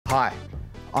Hi,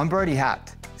 I'm Brodie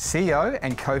Haupt, CEO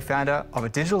and co-founder of a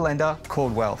digital lender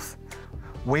called Wealth.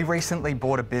 We recently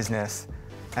bought a business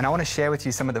and I want to share with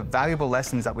you some of the valuable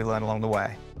lessons that we learned along the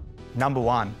way. Number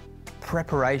one,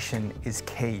 preparation is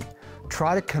key.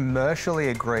 Try to commercially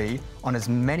agree on as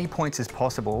many points as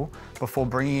possible before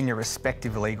bringing in your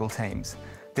respective legal teams.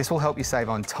 This will help you save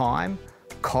on time,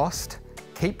 cost,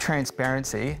 keep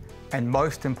transparency, and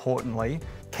most importantly,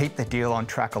 keep the deal on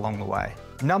track along the way.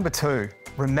 Number two,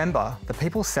 remember the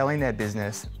people selling their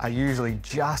business are usually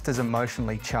just as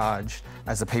emotionally charged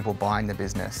as the people buying the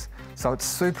business. So it's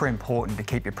super important to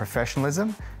keep your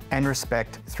professionalism and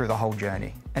respect through the whole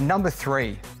journey. And number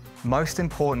three, most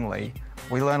importantly,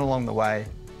 we learn along the way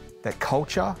that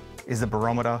culture is the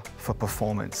barometer for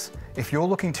performance. If you're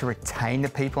looking to retain the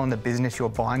people in the business you're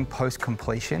buying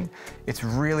post-completion, it's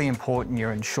really important you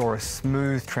ensure a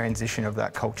smooth transition of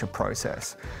that culture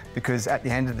process, because at the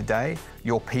end of the day,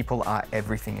 your people are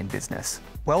everything in business.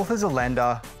 Wealth is a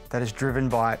lender that is driven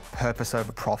by purpose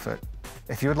over profit.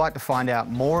 If you would like to find out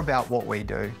more about what we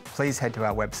do, please head to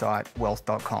our website,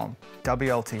 wealth.com,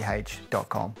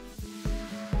 WLTH.com.